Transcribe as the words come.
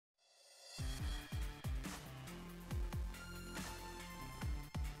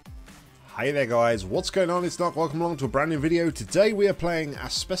Hey there guys, what's going on? It's Doc. Welcome along to a brand new video. Today we are playing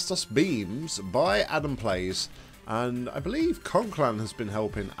Asbestos Beams by AdamPlays, and I believe Conclan has been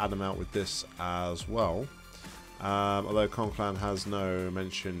helping Adam out with this as well. Although Conclan has no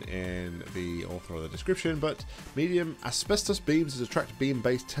mention in the author or the description, but medium Asbestos Beams is a tracked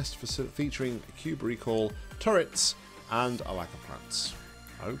beam-based test featuring cube recall, turrets, and a lack of plants.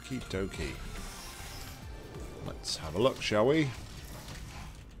 Okie dokie. Let's have a look, shall we?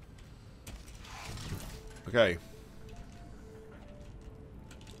 Okay.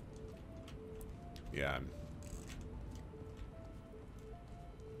 Yeah.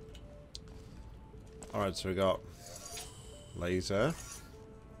 Alright, so we got laser.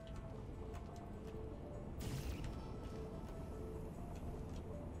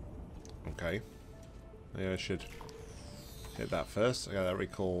 Okay. Maybe I should hit that first. Okay, that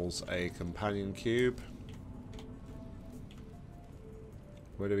recalls a companion cube.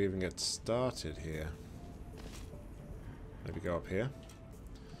 Where do we even get started here? Maybe go up here.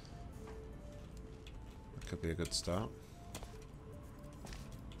 That could be a good start.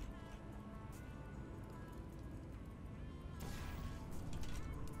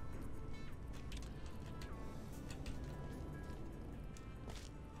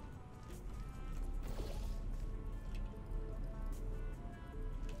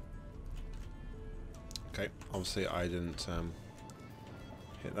 Okay, obviously I didn't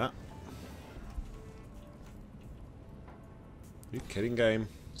hit that. Are you kidding, game?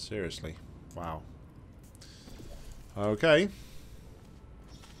 Seriously. Wow. Okay.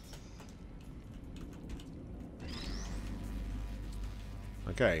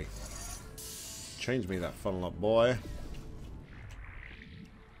 Okay. Change me that funnel up, boy.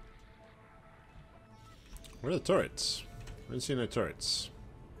 Where are the turrets? I didn't see no turrets.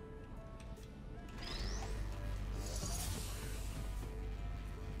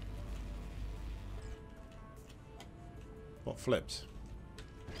 What flipped?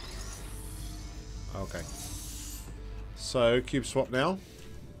 Okay. So, cube swap now.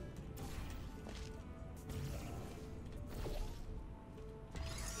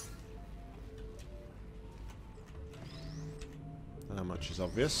 How much is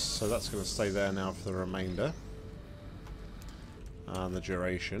obvious. So that's going to stay there now for the remainder. And the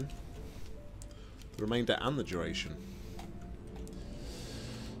duration. The remainder and the duration.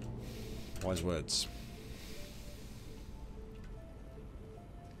 Wise words.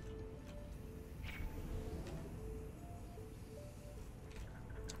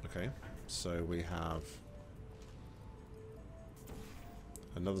 Okay, so we have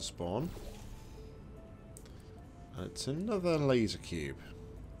another spawn, and it's another laser cube.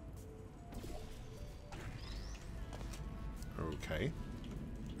 Okay.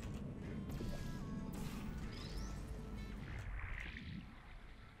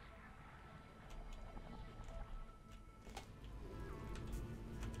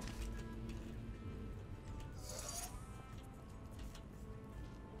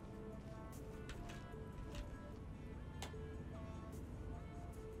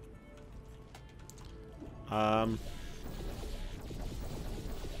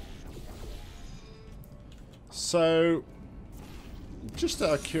 So, just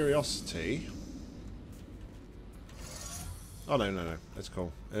out of curiosity... Oh, no. It's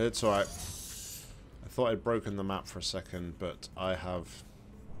cool. It's alright. I thought I'd broken the map for a second, but I have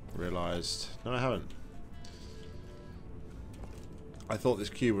realised... No, I haven't. I thought this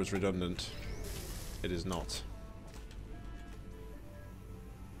cube was redundant. It is not.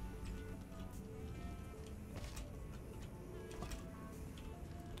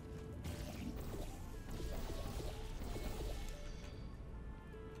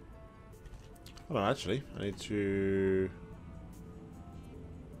 Hold on, actually, I need to...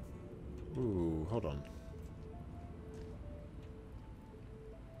 Ooh, hold on.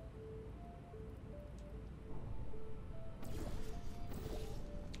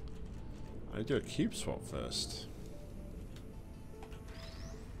 I need to do a cube swap first.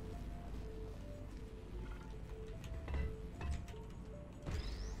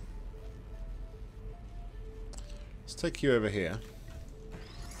 Let's take you over here.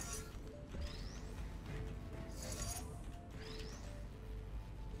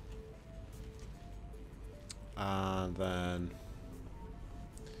 And then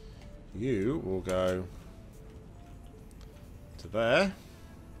you will go to there.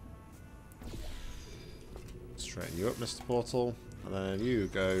 Straighten you up, Mr. Portal. And then you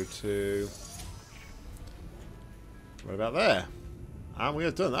go to right about there. And we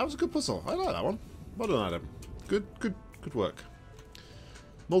are done. That was a good puzzle. I like that one. Well done, Adam. Good work.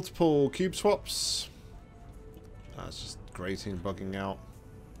 Multiple cube swaps. That's just grating, bugging out.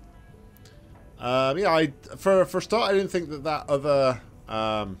 Yeah, for a start, I didn't think that other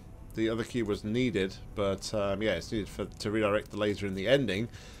the other key was needed, but yeah, it's needed to redirect the laser in the ending.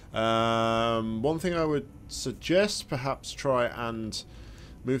 One thing I would suggest, perhaps try and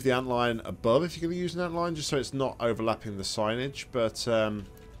move the antline above if you're going to use an antline, just so it's not overlapping the signage. But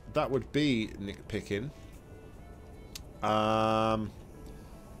that would be nitpicking.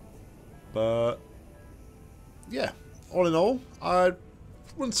 But yeah, all in all, I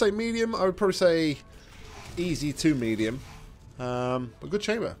wouldn't say medium. I would probably say easy to medium. But good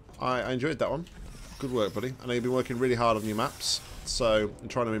chamber. I enjoyed that one. Good work, buddy. I know you've been working really hard on your maps, so I'm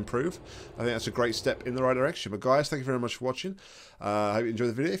trying to improve. I think that's a great step in the right direction. But guys, thank you very much for watching. I hope you enjoyed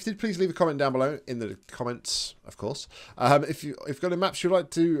the video. If you did, please leave a comment down below in the comments, of course. If you've got any maps you'd like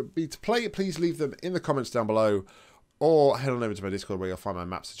to play, please leave them in the comments down below. Or head on over to my Discord where you'll find my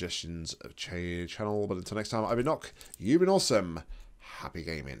map suggestions channel. But until next time, I've been Nock. You've been awesome. Happy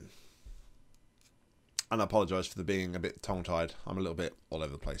gaming. And I apologise for the being a bit tongue-tied. I'm a little bit all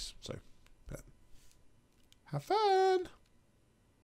over the place. So, have fun.